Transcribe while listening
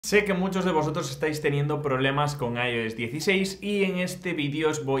Sé que muchos de vosotros estáis teniendo problemas con iOS 16 y en este vídeo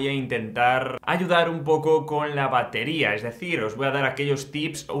os voy a intentar ayudar un poco con la batería, es decir, os voy a dar aquellos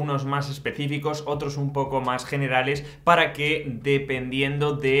tips, unos más específicos, otros un poco más generales, para que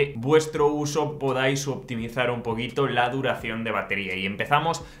dependiendo de vuestro uso podáis optimizar un poquito la duración de batería. Y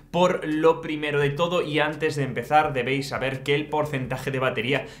empezamos por lo primero de todo, y antes de empezar debéis saber que el porcentaje de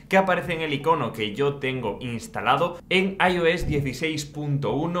batería que aparece en el icono que yo tengo instalado en iOS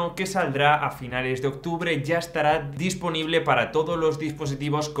 16.1, que saldrá a finales de octubre, ya estará disponible para todos los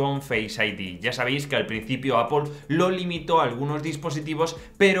dispositivos con Face ID. Ya sabéis que al principio Apple lo limitó a algunos dispositivos,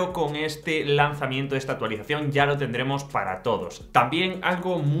 pero con este lanzamiento de esta actualización ya lo tendremos para todos. También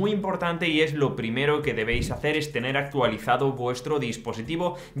algo muy importante, y es lo primero que debéis hacer, es tener actualizado vuestro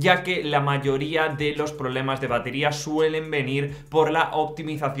dispositivo, ya que la mayoría de los problemas de batería suelen venir por la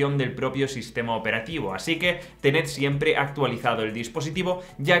optimización del propio sistema operativo. Así que tened siempre actualizado el dispositivo,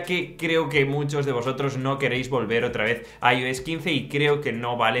 ya que creo que muchos de vosotros no queréis volver otra vez a iOS 15 y creo que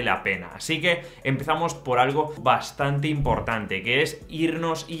no vale la pena. Así que empezamos por algo bastante importante, que es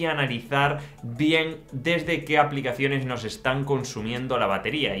irnos y analizar bien desde qué aplicaciones nos están consumiendo la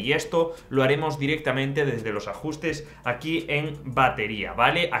batería, y esto lo haremos directamente desde los ajustes aquí en batería,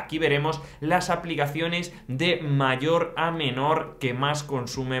 ¿vale? Aquí veremos las aplicaciones de mayor a menor que más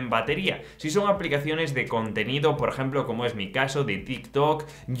consumen batería. Si son aplicaciones de contenido, por ejemplo, como es mi caso, de TikTok,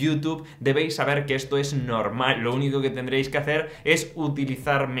 YouTube, debéis saber que esto es normal. Lo único que tendréis que hacer es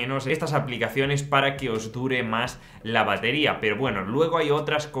utilizar menos estas aplicaciones para que os dure más la batería. Pero bueno, luego hay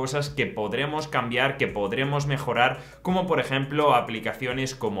otras cosas que podremos cambiar, que podremos mejorar, como por ejemplo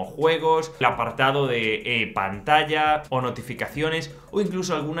aplicaciones como juegos, el apartado de pantalla o notificaciones, o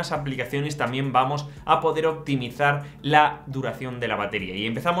incluso algunas aplicaciones también vamos a poder optimizar la duración de la batería. Y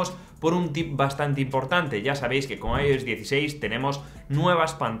empezamos por un tip bastante importante. Ya sabéis que con iOS 16 tenemos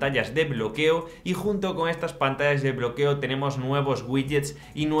nuevas pantallas de bloqueo, y junto con estas pantallas de bloqueo tenemos nuevos widgets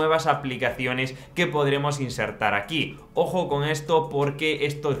y nuevas aplicaciones que podremos insertar aquí. Ojo con esto, porque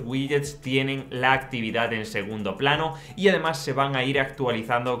estos widgets tienen la actividad en segundo plano y además se van a ir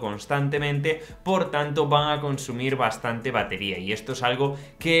actualizando constantemente, por tanto van a consumir bastante batería, y esto es algo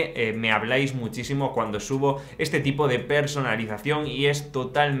que me habláis muchísimo cuando subo este tipo de personalización, y es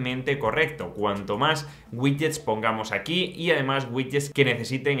totalmente correcto. Cuanto más widgets pongamos aquí, y además widgets que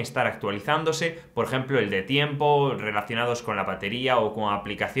necesiten estar actualizándose, por ejemplo el de tiempo, relacionados con la batería o con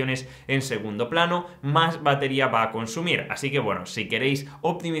aplicaciones en segundo plano, más batería va a consumir. Así que bueno, si queréis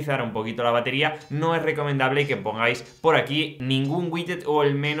optimizar un poquito la batería, no es recomendable que pongáis por aquí ningún widget, o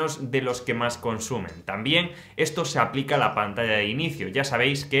al menos de los que más consumen. También esto se aplica a la pantalla de inicio. Ya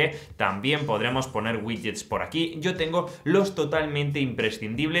sabéis que también podremos poner widgets por aquí. Yo tengo los totalmente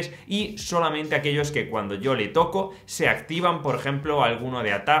imprescindibles y solamente aquellos que cuando yo le toco se activan, por ejemplo alguno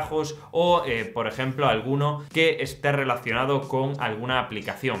de atajos o por ejemplo alguno que esté relacionado con alguna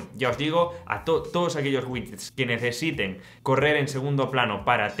aplicación. Ya os digo, a todos aquellos widgets que necesiten correr en segundo plano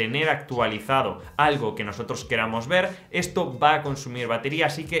para tener actualizado algo que nosotros queramos ver, esto va a consumir batería,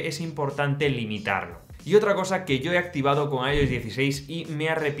 así que es importante limitarlo. Y otra cosa que yo he activado con iOS 16 y me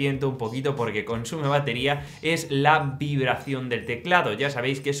arrepiento un poquito porque consume batería, es la vibración del teclado. Ya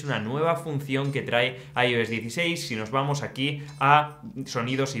sabéis que es una nueva función que trae iOS 16. Si nos vamos aquí a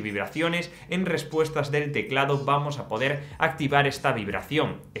sonidos y vibraciones, en respuestas del teclado vamos a poder activar esta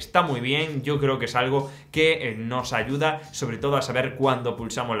vibración. Está muy bien, yo creo que es algo que nos ayuda sobre todo a saber cuándo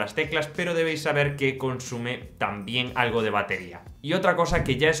pulsamos las teclas, pero debéis saber que consume también algo de batería. Y otra cosa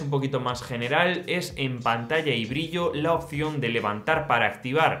que ya es un poquito más general es en pantalla y brillo la opción de levantar para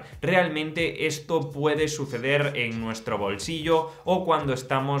activar. Realmente esto puede suceder en nuestro bolsillo o cuando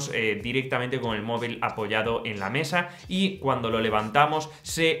estamos directamente con el móvil apoyado en la mesa, y cuando lo levantamos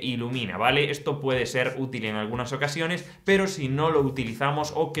se ilumina, ¿vale? Esto puede ser útil en algunas ocasiones, pero si no lo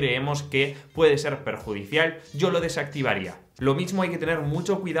utilizamos o creemos que puede ser perjudicial, yo lo desactivaría. Lo mismo hay que tener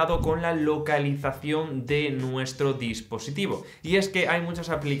mucho cuidado con la localización de nuestro dispositivo, y es que hay muchas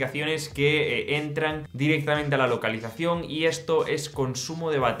aplicaciones que entran directamente a la localización, y esto es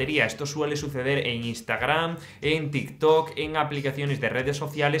consumo de batería. Esto suele suceder en Instagram, en TikTok, en aplicaciones de redes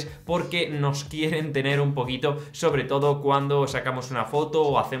sociales, porque nos quieren tener un poquito, sobre todo cuando sacamos una foto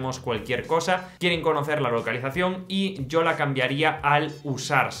o hacemos cualquier cosa, quieren conocer la localización, y yo la cambiaría al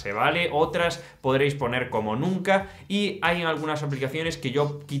usarse, ¿vale? Otras podréis poner como nunca, y hay algunas aplicaciones que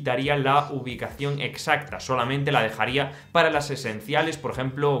yo quitaría la ubicación exacta, solamente la dejaría para las esenciales, por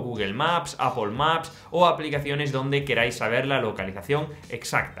ejemplo Google Maps, Apple Maps o aplicaciones donde queráis saber la localización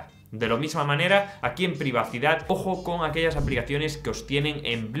exacta. De la misma manera, aquí en privacidad, ojo con aquellas aplicaciones que os tienen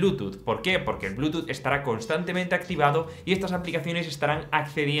en Bluetooth. ¿Por qué? Porque el Bluetooth estará constantemente activado y estas aplicaciones estarán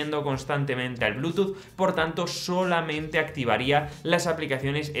accediendo constantemente al Bluetooth, por tanto solamente activaría las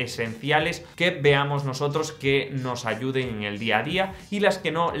aplicaciones esenciales que veamos nosotros que nos ayuden en el día a día y las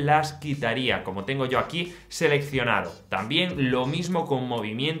que no las quitaría, como tengo yo aquí seleccionado. También lo mismo con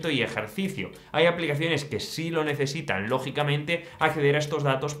movimiento y ejercicio. Hay aplicaciones que sí lo necesitan, lógicamente, acceder a estos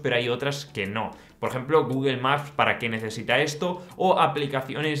datos, pero hay otras que no. Por ejemplo, Google Maps, ¿para qué necesita esto? O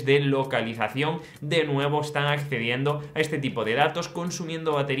aplicaciones de localización, de nuevo están accediendo a este tipo de datos,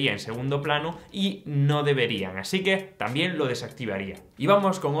 consumiendo batería en segundo plano y no deberían, así que también lo desactivaría. Y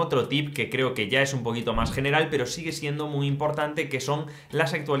vamos con otro tip que creo que ya es un poquito más general, pero sigue siendo muy importante, que son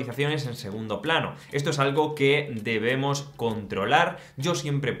las actualizaciones en segundo plano. Esto es algo que debemos controlar. Yo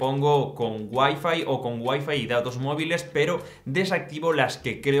siempre pongo con Wi-Fi o con Wi-Fi y datos móviles, pero desactivo las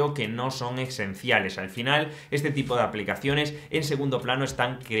que creo que no son esenciales. Al final, este tipo de aplicaciones en segundo plano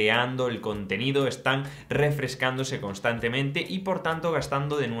están creando el contenido, están refrescándose constantemente y por tanto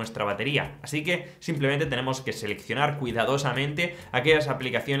gastando de nuestra batería. Así que simplemente tenemos que seleccionar cuidadosamente aquellas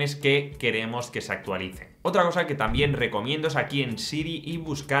aplicaciones que queremos que se actualicen. Otra cosa que también recomiendo es aquí en Siri y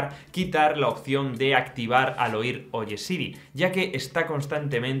buscar quitar la opción de activar al oír Oye Siri, ya que está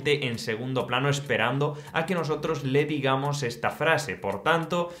constantemente en segundo plano esperando a que nosotros le digamos esta frase. Por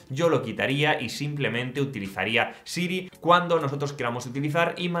tanto, yo lo quitaría y simplemente utilizaría Siri cuando nosotros queramos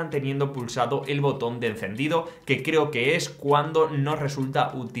utilizar y manteniendo pulsado el botón de encendido, que creo que es cuando nos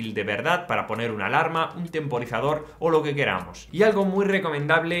resulta útil de verdad para poner una alarma, un temporizador o lo que queramos. Y algo muy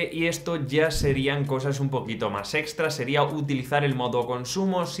recomendable, y esto ya serían cosas un poquito más extra, sería utilizar el modo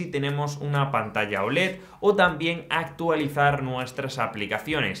consumo si tenemos una pantalla OLED, o también actualizar nuestras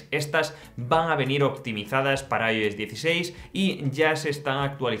aplicaciones. Estas van a venir optimizadas para iOS 16 y ya se están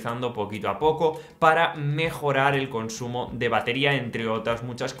actualizando poquito a poco para mejorar el consumo de batería, entre otras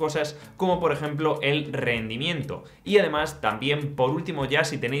muchas cosas, como por ejemplo el rendimiento. Y además también, por último, ya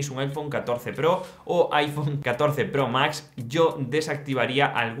si tenéis un iPhone 14 Pro o iPhone 14 Pro Max, yo desactivaría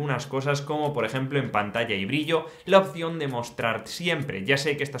algunas cosas, como por ejemplo en pantalla y brillo, la opción de mostrar siempre. Ya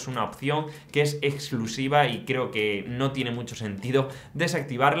sé que esta es una opción que es exclusiva y creo que no tiene mucho sentido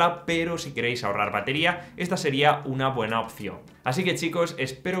desactivarla, pero si queréis ahorrar batería, esta sería una buena opción. Así que chicos,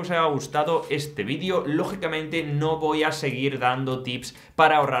 espero que os haya gustado este vídeo. Lógicamente no voy a seguir dando tips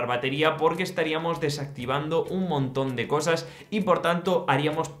para ahorrar batería porque estaríamos desactivando un montón de cosas y por tanto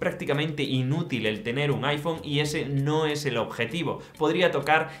haríamos prácticamente inútil el tener un iPhone, y ese no es el objetivo. Podría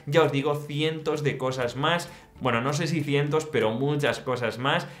tocar, ya os digo, cientos de cosas más. Bueno, no sé si cientos, pero muchas cosas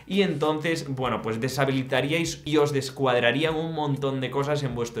más, y entonces, bueno, pues deshabilitaríais y os descuadrarían un montón de cosas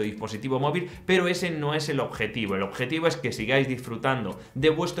en vuestro dispositivo móvil, pero ese no es el objetivo. El objetivo es que sigáis disfrutando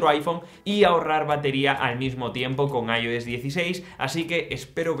de vuestro iPhone y ahorrar batería al mismo tiempo con iOS 16, así que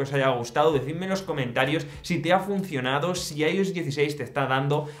espero que os haya gustado. Decidme en los comentarios si te ha funcionado, si iOS 16 te está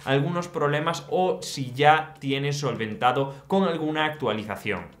dando algunos problemas o si ya tienes solventado con alguna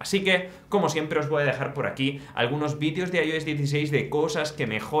actualización. Así que, como siempre, os voy a dejar por aquí algunos vídeos de iOS 16 de cosas que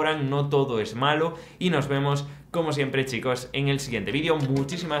mejoran, no todo es malo, y nos vemos como siempre chicos en el siguiente vídeo.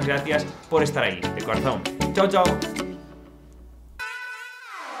 Muchísimas gracias por estar ahí, de corazón. Chao, chao.